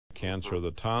cancer of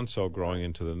the tonsil growing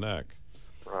into the neck.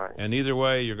 Right. And either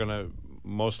way, you're going to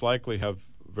most likely have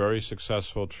very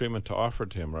successful treatment to offer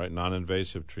to him, right?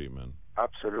 Non-invasive treatment.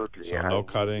 Absolutely. So no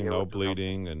cutting, no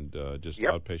bleeding, and just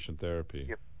outpatient therapy.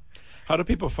 Yep. How do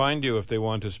people find you if they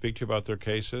want to speak to you about their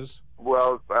cases?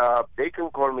 Well, they can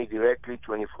call me directly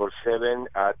 24/7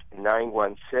 at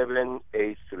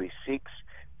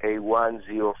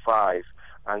 917-836-8105.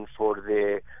 And for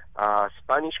the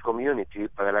Spanish community,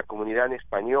 para la comunidad en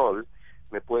español,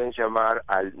 me pueden llamar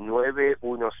al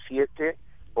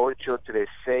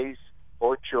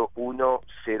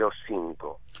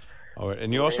 917-836-8105. All right.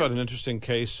 And you also had an interesting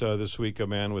case this week, a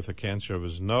man with a cancer of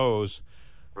his nose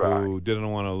who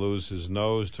didn't want to lose his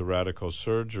nose to radical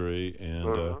surgery,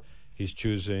 and he's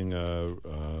choosing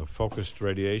focused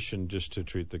radiation just to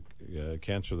treat the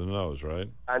cancer of the nose, right?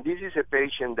 And this is a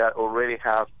patient that already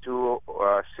has 2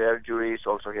 surgeries.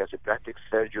 Also, he has a plastic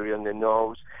surgery on the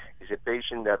nose. He's a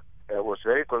patient that was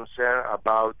very concerned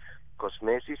about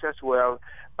cosmesis as well,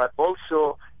 but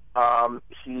also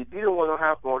he didn't want to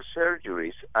have more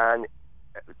surgeries. And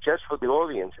just for the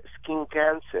audience, skin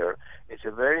cancer is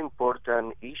a very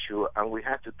important issue, and we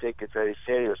have to take it very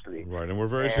seriously. Right, and we're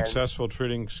very successful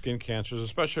treating skin cancers,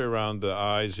 especially around the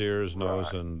eyes, ears,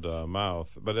 nose, and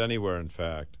mouth, but anywhere, in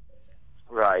fact.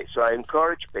 Right, so I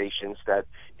encourage patients that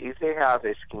if they have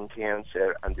a skin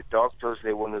cancer and the doctors,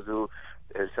 they want to do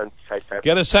some type of...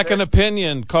 Get a second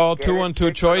opinion. Call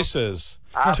 212-CHOICES.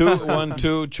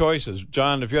 212-CHOICES.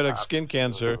 John, if you had a skin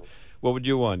cancer... What would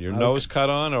you want? Your nose cut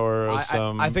on, or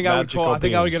some I think I would call. I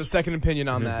think I would get a second opinion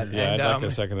on that. Yeah, I'd like a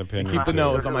second opinion. Keep the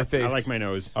nose on my face. I like my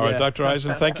nose. All right, Dr.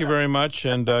 Eisen, thank you very much.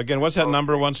 And again, what's that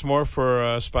number once more for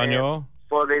Español?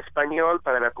 For the Español,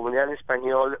 para la comunidad en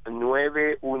español,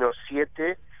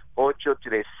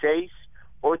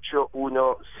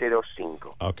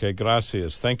 917-836-8105. Okay,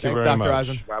 gracias. Thank you Thanks, very Dr. much.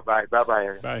 Eisen. Bye-bye.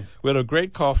 Bye-bye. Bye. We had a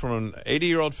great call from an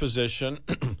 80-year-old physician,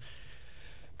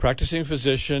 practicing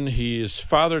physician. His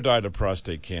father died of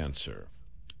prostate cancer.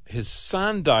 His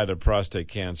son died of prostate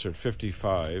cancer at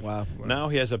 55. Wow. Now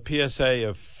he has a PSA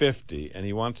of 50, and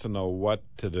he wants to know what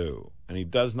to do. And he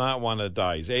does not want to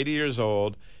die. He's 80 years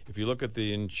old. If you look at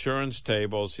the insurance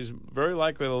tables, he's very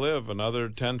likely to live another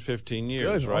 10, 15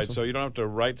 years, right? Awesome. So you don't have to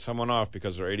write someone off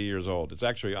because they're 80 years old. It's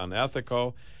actually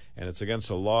unethical, and it's against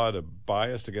the law to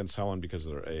bias against someone because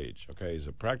of their age. Okay, he's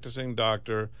a practicing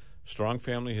doctor, strong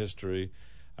family history.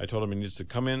 I told him he needs to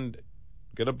come in,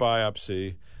 get a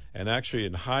biopsy, and actually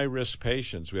in high-risk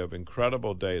patients, we have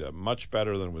incredible data, much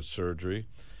better than with surgery.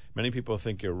 Many people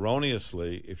think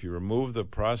erroneously if you remove the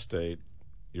prostate,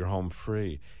 you're home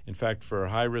free. In fact, for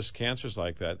high-risk cancers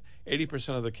like that,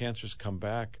 80% of the cancers come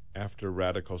back after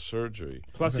radical surgery.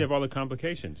 Plus, you have all the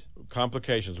complications.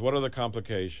 Complications. What are the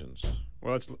complications?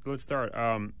 Well, let's start.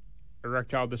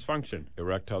 Erectile dysfunction.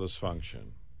 Erectile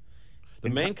dysfunction. The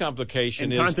main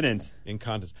complication incontinence. is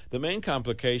incontinence. The main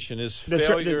complication is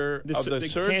failure of the surgery.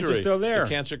 The cancer's still there. The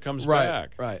cancer comes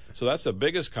back. Right. So that's the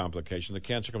biggest complication. The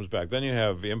cancer comes back. Then you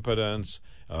have impotence,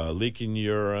 leaking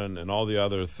urine, and all the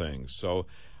other things. So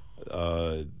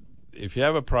if you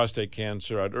have a prostate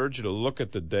cancer, I'd urge you to look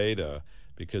at the data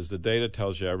because the data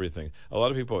tells you everything. A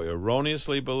lot of people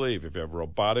erroneously believe if you have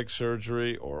robotic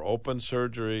surgery or open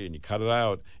surgery and you cut it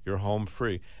out, you're home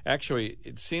free. Actually,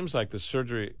 it seems like the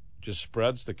surgery just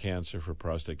spreads the cancer for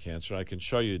prostate cancer. I can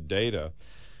show you data.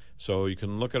 So you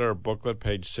can look at our booklet,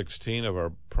 page 16 of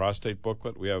our prostate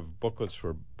booklet. We have booklets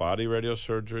for body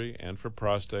radiosurgery and for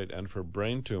prostate and for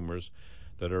brain tumors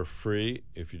that are free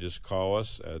if you just call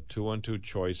us at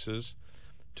 212-CHOICES,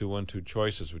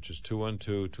 212-CHOICES, which is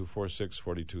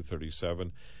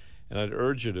 212-246-4237. And I'd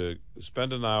urge you to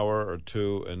spend an hour or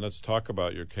two and let's talk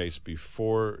about your case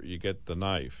before you get the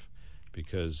knife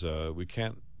because we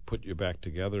can't put you back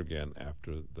together again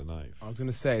after the knife. I was going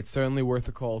to say, it's certainly worth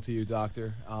a call to you,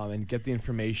 doctor, and get the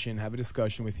information, have a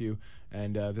discussion with you,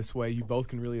 and this way you both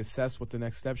can really assess what the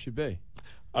next step should be.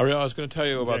 Ariel, I was going to tell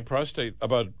you about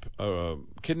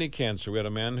kidney cancer. We had a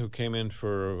man who came in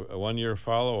for a 1-year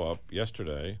follow-up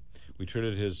yesterday. We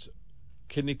treated his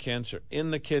kidney cancer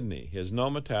in the kidney. He has no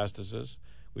metastasis.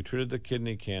 We treated the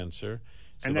kidney cancer.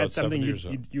 And that's something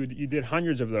you did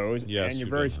hundreds of those. Yes, and you're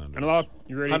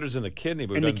hundreds in the kidney,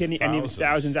 but and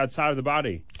thousands outside of the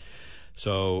body.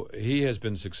 So he has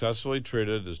been successfully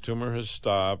treated. His tumor has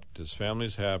stopped. His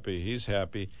family's happy. He's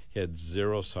happy. He had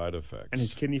 0 side effects. And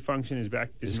his kidney function is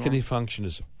back. His kidney function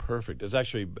is perfect. It's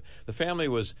actually the family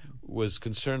was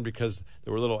concerned because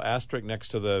there were little asterisks next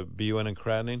to the BUN and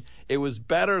creatinine. It was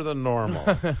better than normal.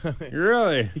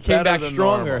 Really? He came back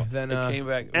stronger than. It came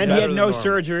back, and he had no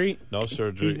surgery. No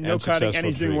surgery. No cutting, and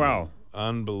he's doing well.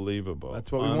 Unbelievable.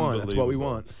 That's what we want. That's what we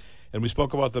want. And we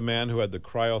spoke about the man who had the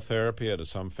cryotherapy at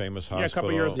some famous hospital.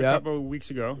 A couple of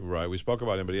weeks ago. Right, we spoke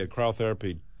about him, but he had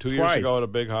cryotherapy 2 years Twice. ago at a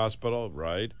big hospital.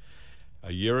 Right.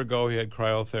 A year ago he had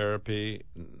cryotherapy.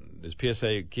 His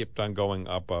PSA kept on going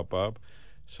up, up, up.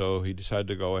 So he decided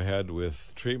to go ahead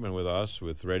with treatment with us,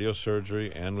 with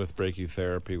radiosurgery and with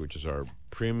brachytherapy, which is our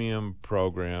premium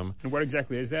program. And what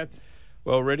exactly is that?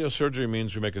 Well, radiosurgery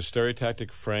means we make a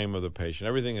stereotactic frame of the patient.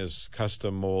 Everything is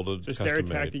custom molded, So custom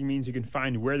stereotactic made. means you can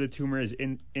find where the tumor is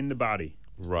in the body.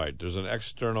 Right. There's an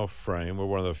external frame. We're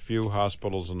one of the few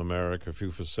hospitals in America,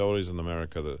 few facilities in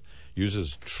America that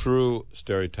uses true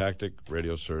stereotactic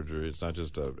radiosurgery. It's not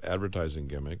just an advertising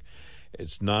gimmick.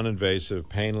 It's non-invasive,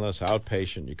 painless,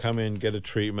 outpatient. You come in, get a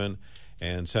treatment,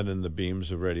 and send in the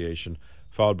beams of radiation,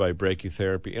 followed by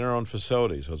brachytherapy in our own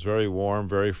facility. So it's very warm,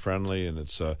 very friendly, and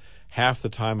it's half the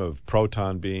time of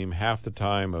proton beam, half the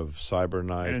time of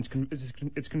CyberKnife. And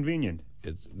it's convenient.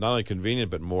 It's not only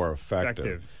convenient, but more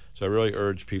effective. So I really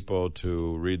urge people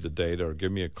to read the data or give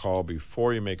me a call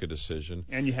before you make a decision.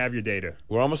 And you have your data.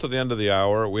 We're almost at the end of the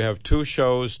hour. We have two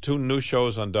new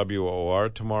shows on WOR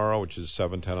tomorrow, which is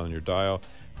 710 on your dial,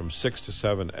 from 6 to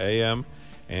 7 a.m.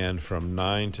 and from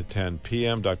 9 to 10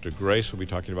 p.m. Dr. Grace will be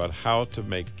talking about how to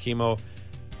make chemo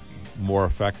more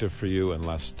effective for you and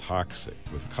less toxic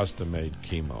with custom-made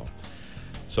chemo.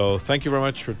 So thank you very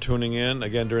much for tuning in.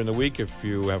 Again, during the week, if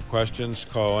you have questions,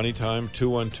 call anytime,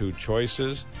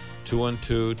 212-CHOICES,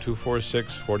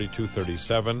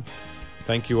 212-246-4237.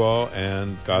 Thank you all,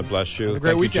 and God bless you. Have a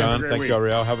great Thank you, weekend. John. Thank you,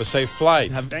 Ariel. Have a safe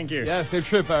flight. Thank you. Yeah, safe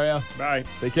trip, Ariel. Bye.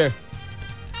 Take care.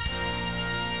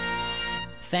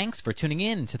 Thanks for tuning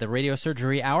in to the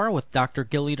Radiosurgery Hour with Dr.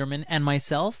 Gil Lederman and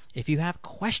myself. If you have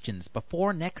questions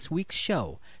before next week's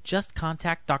show, just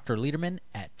contact Dr. Lederman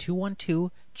at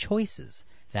 212-CHOICES.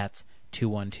 That's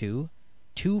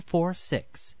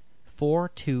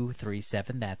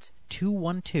 212-246-4237. That's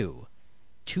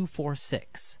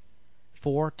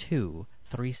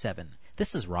 212-246-4237.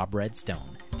 This is Rob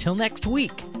Redstone. Till next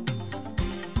week.